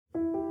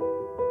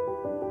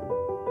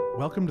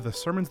Welcome to the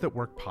Sermons That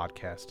Work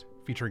podcast,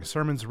 featuring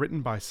sermons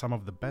written by some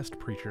of the best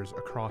preachers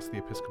across the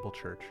Episcopal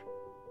Church.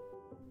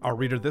 Our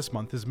reader this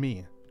month is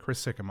me,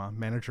 Chris Sikkema,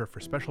 Manager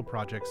for Special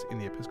Projects in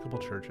the Episcopal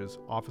Church's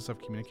Office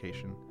of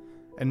Communication,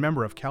 and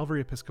member of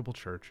Calvary Episcopal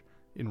Church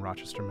in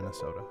Rochester,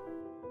 Minnesota.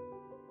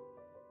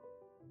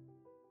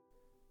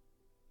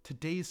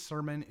 Today's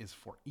sermon is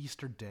for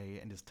Easter Day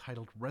and is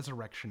titled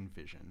Resurrection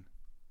Vision.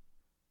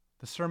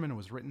 The sermon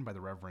was written by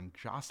the Reverend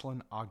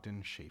Jocelyn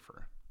Ogden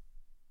Schaefer.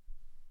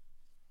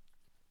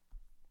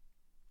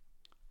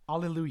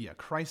 Alleluia,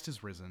 Christ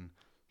is risen.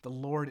 The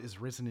Lord is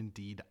risen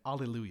indeed.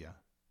 Alleluia.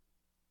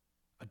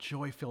 A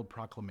joy-filled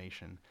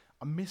proclamation,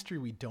 a mystery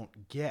we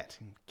don't get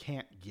and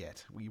can't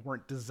get, we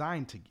weren't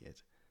designed to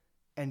get,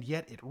 and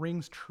yet it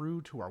rings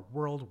true to our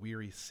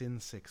world-weary,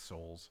 sin-sick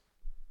souls.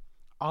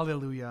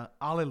 Alleluia,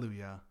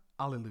 alleluia,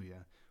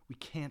 alleluia. We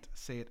can't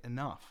say it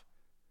enough.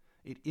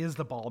 It is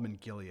the balm in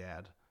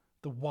Gilead,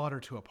 the water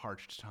to a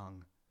parched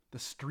tongue, the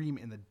stream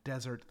in the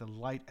desert, the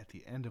light at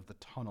the end of the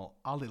tunnel.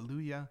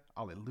 Alleluia,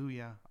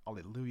 alleluia,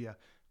 alleluia.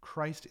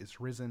 Christ is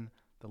risen.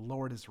 The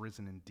Lord is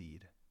risen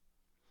indeed.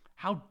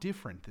 How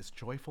different this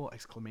joyful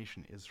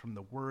exclamation is from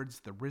the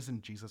words the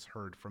risen Jesus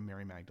heard from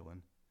Mary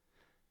Magdalene.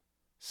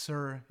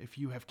 Sir, if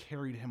you have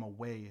carried him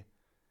away,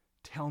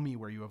 tell me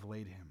where you have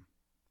laid him,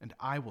 and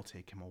I will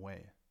take him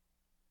away.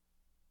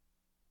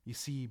 You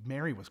see,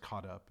 Mary was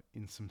caught up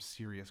in some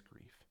serious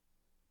grief,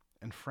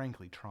 and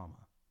frankly,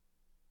 trauma.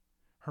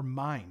 Her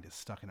mind is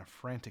stuck in a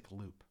frantic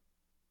loop.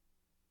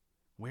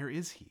 Where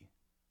is he?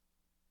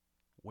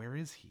 Where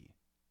is he?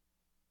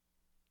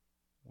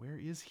 Where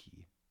is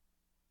he?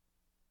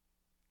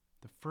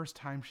 The first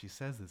time she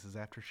says this is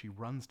after she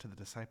runs to the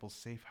disciples'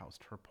 safe house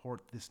to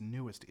report this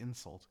newest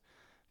insult.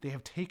 They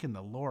have taken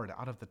the Lord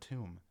out of the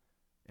tomb,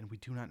 and we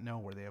do not know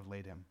where they have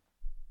laid him.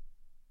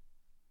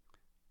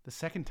 The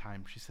second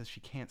time she says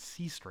she can't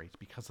see straight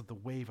because of the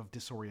wave of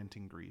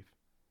disorienting grief.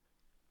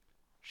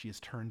 She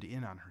is turned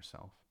in on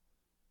herself.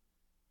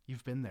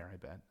 You've been there, I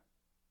bet.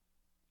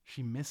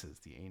 She misses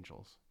the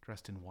angels,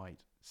 dressed in white,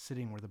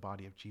 sitting where the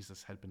body of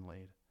Jesus had been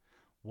laid.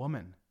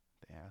 Woman,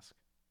 they ask,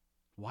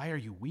 why are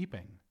you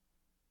weeping?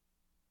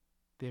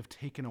 They have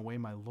taken away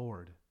my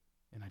Lord,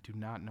 and I do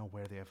not know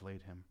where they have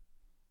laid him.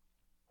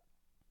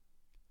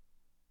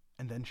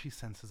 And then she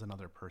senses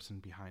another person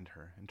behind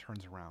her and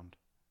turns around.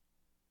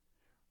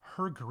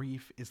 Her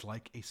grief is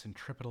like a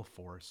centripetal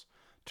force,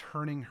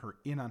 turning her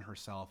in on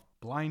herself,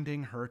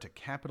 blinding her to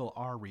capital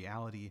R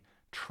reality,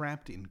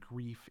 trapped in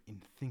grief,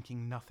 in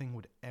thinking nothing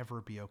would ever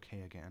be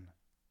okay again.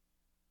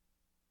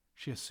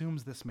 She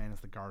assumes this man is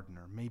the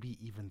gardener, maybe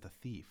even the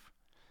thief.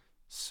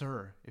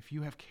 Sir, if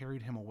you have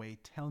carried him away,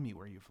 tell me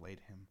where you've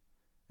laid him,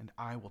 and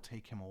I will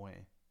take him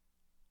away.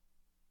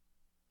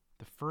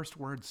 The first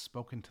words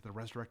spoken to the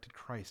resurrected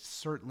Christ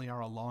certainly are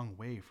a long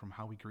way from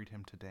how we greet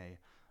him today.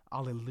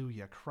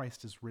 Alleluia,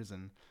 Christ is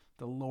risen.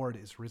 The Lord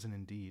is risen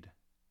indeed.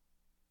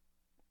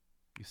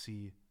 You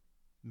see,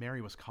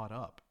 Mary was caught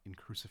up in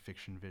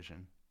crucifixion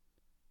vision.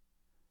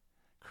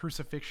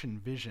 Crucifixion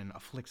vision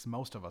afflicts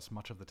most of us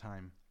much of the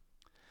time.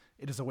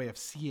 It is a way of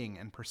seeing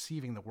and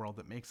perceiving the world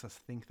that makes us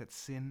think that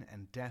sin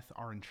and death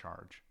are in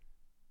charge.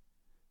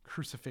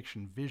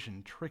 Crucifixion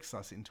vision tricks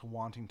us into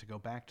wanting to go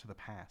back to the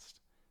past,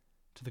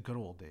 to the good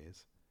old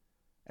days,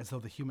 as though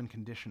the human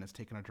condition has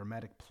taken a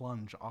dramatic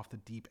plunge off the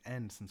deep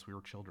end since we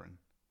were children.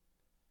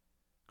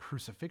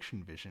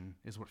 Crucifixion vision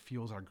is what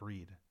fuels our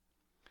greed.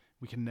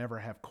 We can never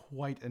have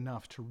quite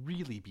enough to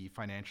really be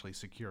financially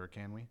secure,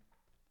 can we?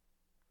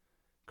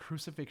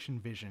 Crucifixion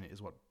vision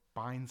is what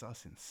binds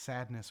us in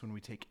sadness when we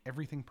take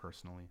everything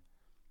personally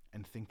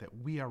and think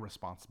that we are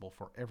responsible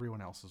for everyone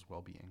else's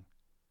well-being.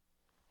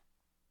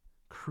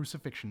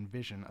 Crucifixion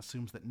vision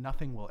assumes that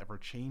nothing will ever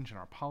change in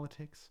our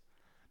politics,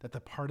 that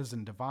the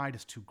partisan divide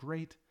is too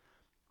great,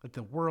 that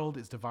the world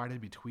is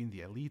divided between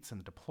the elites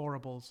and the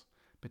deplorables,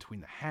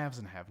 between the haves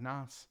and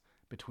have-nots,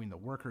 between the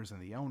workers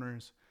and the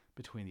owners,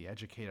 between the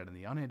educated and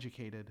the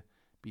uneducated,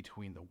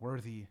 between the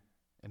worthy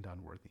and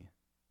unworthy.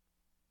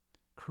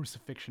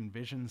 Crucifixion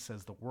vision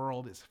says the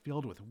world is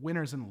filled with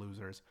winners and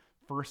losers,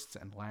 firsts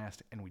and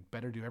last, and we'd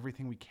better do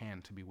everything we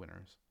can to be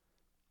winners.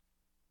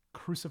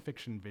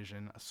 Crucifixion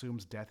vision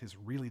assumes death is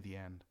really the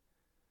end,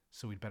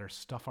 so we'd better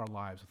stuff our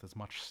lives with as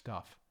much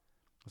stuff,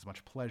 as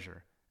much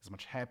pleasure, as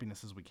much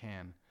happiness as we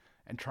can,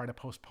 and try to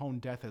postpone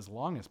death as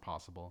long as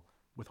possible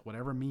with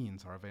whatever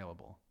means are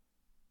available.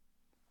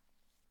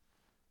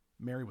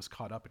 Mary was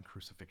caught up in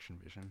crucifixion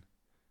vision,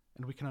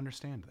 and we can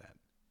understand that.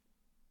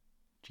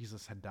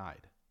 Jesus had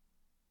died.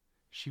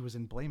 She was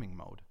in blaming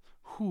mode.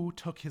 Who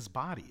took his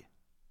body?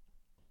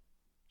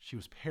 She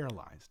was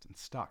paralyzed and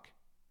stuck.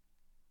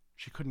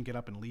 She couldn't get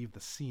up and leave the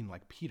scene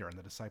like Peter and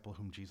the disciple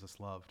whom Jesus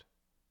loved.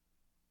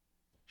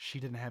 She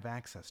didn't have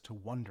access to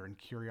wonder and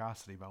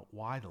curiosity about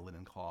why the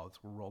linen cloths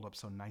were rolled up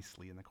so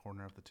nicely in the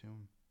corner of the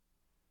tomb.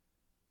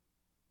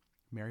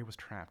 Mary was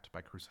trapped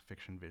by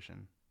crucifixion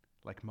vision,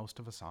 like most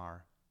of us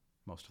are,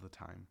 most of the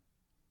time.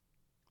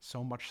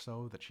 So much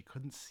so that she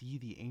couldn't see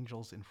the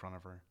angels in front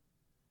of her.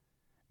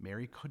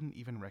 Mary couldn't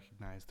even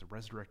recognize the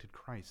resurrected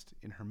Christ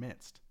in her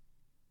midst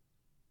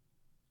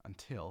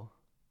Until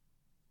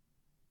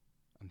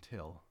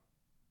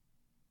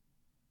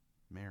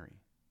Mary,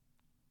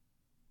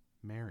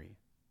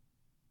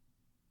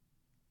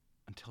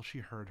 until she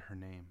heard her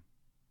name.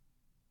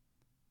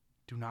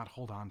 Do not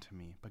hold on to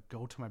me, but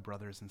go to my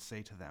brothers and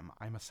say to them,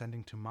 I am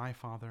ascending to my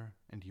Father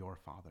and your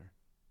Father,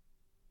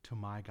 to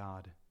my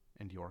God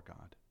and your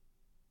God.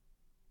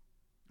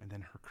 And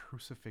then her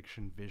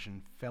crucifixion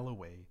vision fell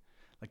away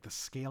like the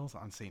scales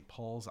on St.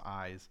 Paul's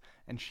eyes,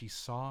 and she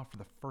saw for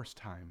the first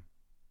time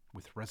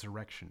with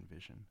resurrection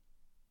vision.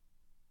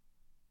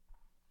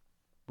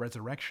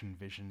 Resurrection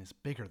vision is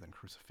bigger than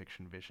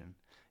crucifixion vision.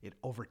 It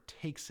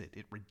overtakes it.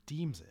 It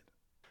redeems it.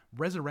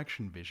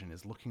 Resurrection vision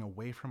is looking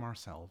away from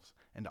ourselves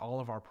and all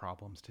of our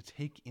problems to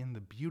take in the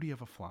beauty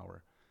of a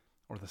flower,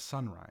 or the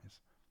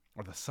sunrise,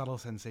 or the subtle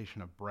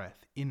sensation of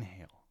breath,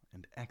 inhale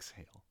and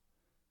exhale,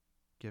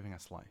 giving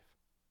us life.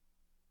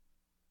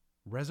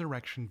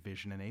 Resurrection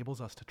vision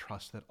enables us to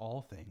trust that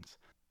all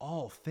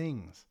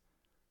things,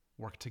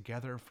 work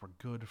together for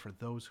good for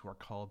those who are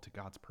called to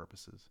God's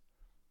purposes.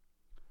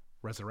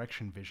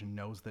 Resurrection vision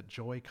knows that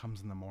joy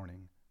comes in the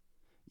morning,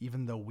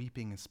 even though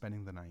weeping is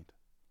spending the night.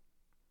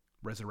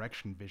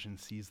 Resurrection vision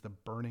sees the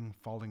burning,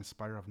 falling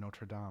spire of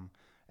Notre Dame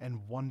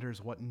and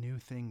wonders what new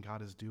thing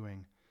God is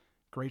doing,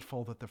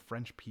 grateful that the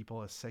French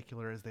people, as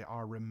secular as they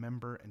are,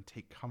 remember and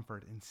take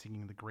comfort in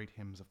singing the great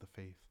hymns of the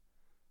faith.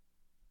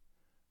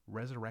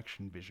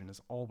 Resurrection vision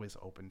is always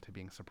open to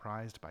being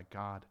surprised by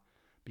God,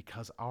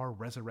 because our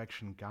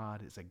resurrection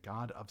God is a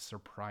God of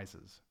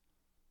surprises.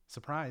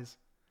 Surprise!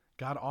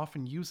 God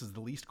often uses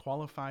the least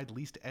qualified,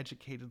 least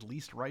educated,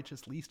 least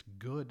righteous, least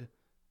good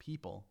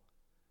people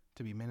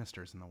to be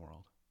ministers in the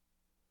world.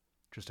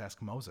 Just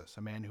ask Moses,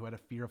 a man who had a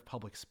fear of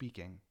public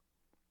speaking.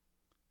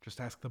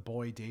 Just ask the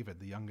boy David,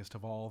 the youngest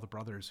of all the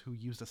brothers, who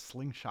used a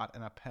slingshot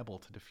and a pebble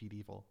to defeat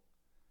evil.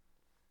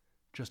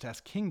 Just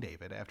ask King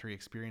David after he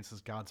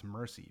experiences God's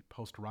mercy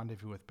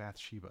post-rendezvous with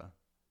Bathsheba.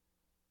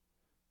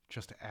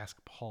 Just ask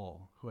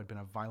Paul, who had been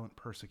a violent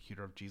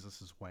persecutor of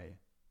Jesus' way.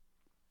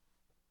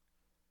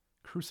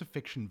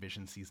 Crucifixion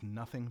vision sees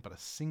nothing but a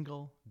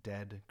single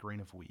dead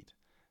grain of wheat,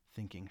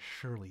 thinking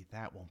surely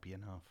that won't be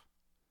enough.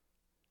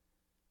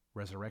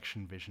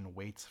 Resurrection vision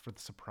waits for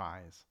the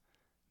surprise.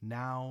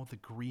 Now the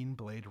green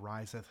blade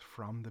riseth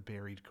from the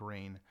buried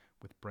grain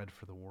with bread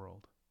for the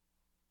world.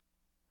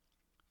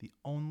 The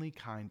only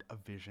kind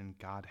of vision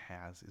God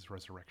has is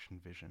resurrection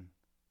vision.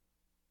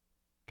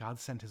 God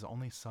sent his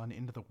only Son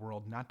into the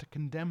world not to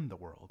condemn the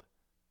world.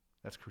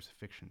 That's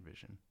crucifixion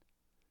vision.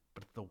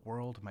 But that the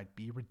world might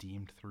be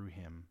redeemed through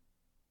him.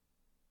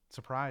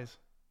 Surprise!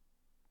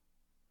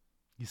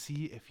 You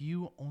see, if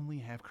you only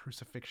have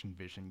crucifixion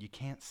vision, you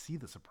can't see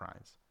the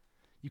surprise.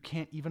 You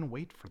can't even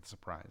wait for the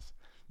surprise.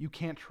 You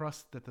can't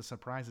trust that the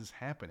surprise is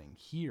happening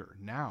here,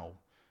 now,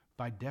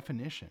 by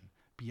definition,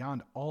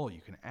 beyond all you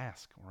can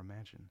ask or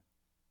imagine.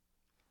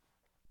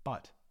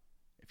 But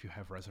if you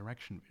have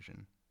resurrection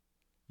vision,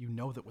 you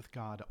know that with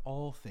God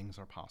all things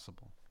are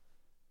possible.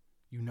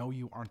 You know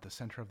you aren't the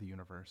center of the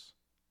universe.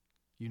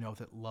 You know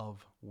that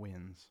love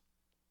wins.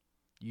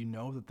 You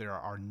know that there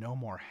are no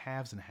more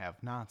haves and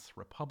have-nots,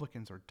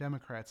 Republicans or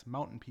Democrats,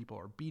 mountain people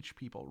or beach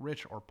people,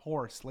 rich or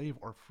poor, slave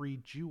or free,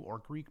 Jew or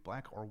Greek,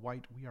 black or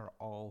white. We are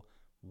all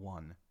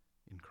one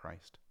in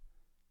Christ.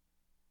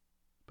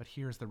 But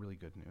here's the really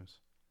good news.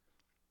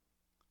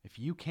 If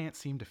you can't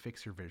seem to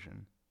fix your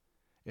vision,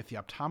 if the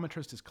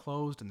optometrist is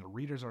closed and the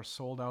readers are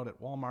sold out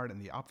at Walmart and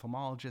the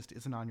ophthalmologist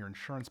isn't on your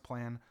insurance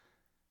plan,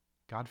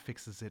 God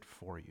fixes it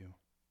for you.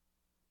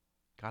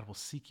 God will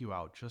seek you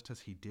out just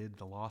as he did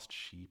the lost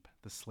sheep,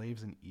 the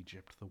slaves in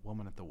Egypt, the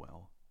woman at the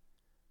well.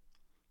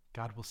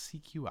 God will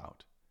seek you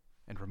out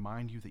and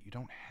remind you that you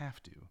don't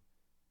have to.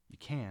 You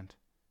can't.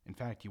 In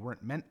fact, you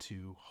weren't meant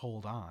to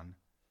hold on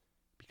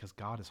because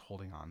God is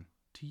holding on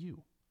to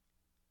you.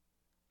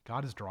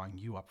 God is drawing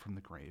you up from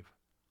the grave,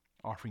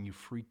 offering you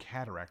free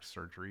cataract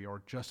surgery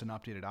or just an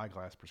updated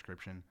eyeglass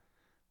prescription,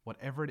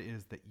 whatever it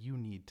is that you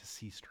need to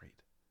see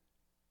straight,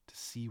 to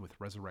see with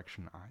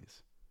resurrection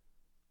eyes.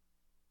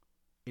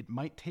 It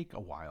might take a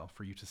while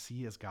for you to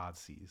see as God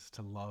sees,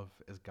 to love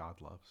as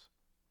God loves.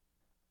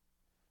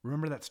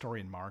 Remember that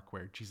story in Mark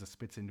where Jesus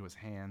spits into his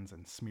hands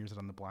and smears it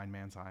on the blind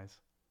man's eyes?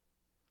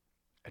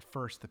 At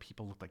first, the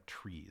people looked like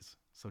trees,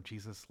 so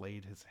Jesus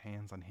laid his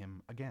hands on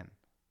him again,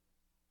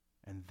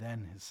 and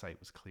then his sight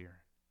was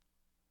clear.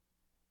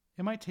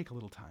 It might take a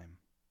little time,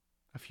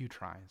 a few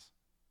tries,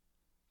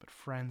 but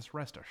friends,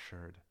 rest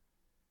assured,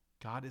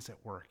 God is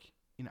at work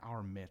in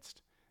our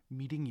midst,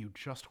 meeting you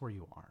just where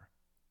you are,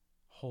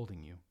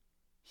 holding you,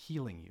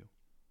 healing you,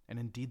 and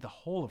indeed the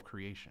whole of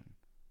creation,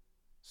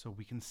 so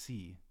we can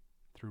see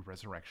through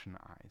resurrection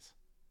eyes.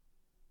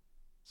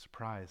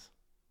 Surprise!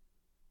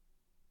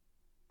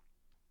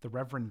 The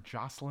Reverend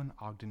Jocelyn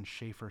Ogden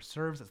Schaefer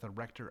serves as the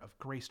rector of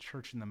Grace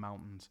Church in the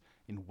Mountains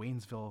in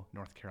Waynesville,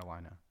 North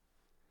Carolina.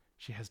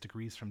 She has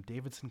degrees from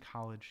Davidson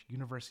College,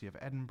 University of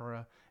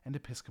Edinburgh, and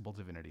Episcopal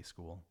Divinity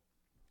School.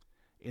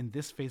 In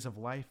this phase of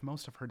life,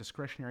 most of her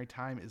discretionary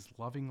time is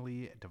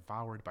lovingly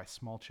devoured by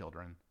small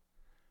children.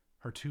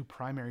 Her two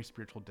primary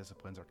spiritual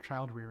disciplines are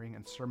child rearing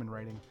and sermon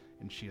writing,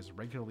 and she is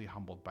regularly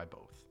humbled by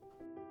both.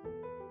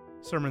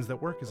 Sermons That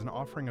Work is an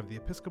offering of the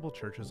Episcopal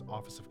Church's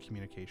Office of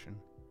Communication.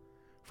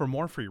 For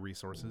more free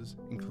resources,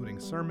 including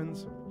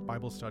sermons,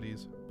 Bible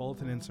studies,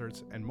 bulletin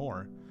inserts, and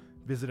more,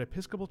 visit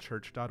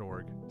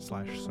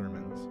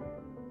episcopalchurch.org/sermons.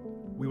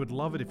 We would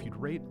love it if you'd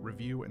rate,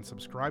 review, and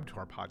subscribe to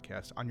our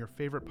podcast on your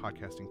favorite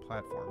podcasting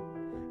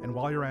platform. And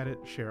while you're at it,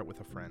 share it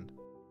with a friend.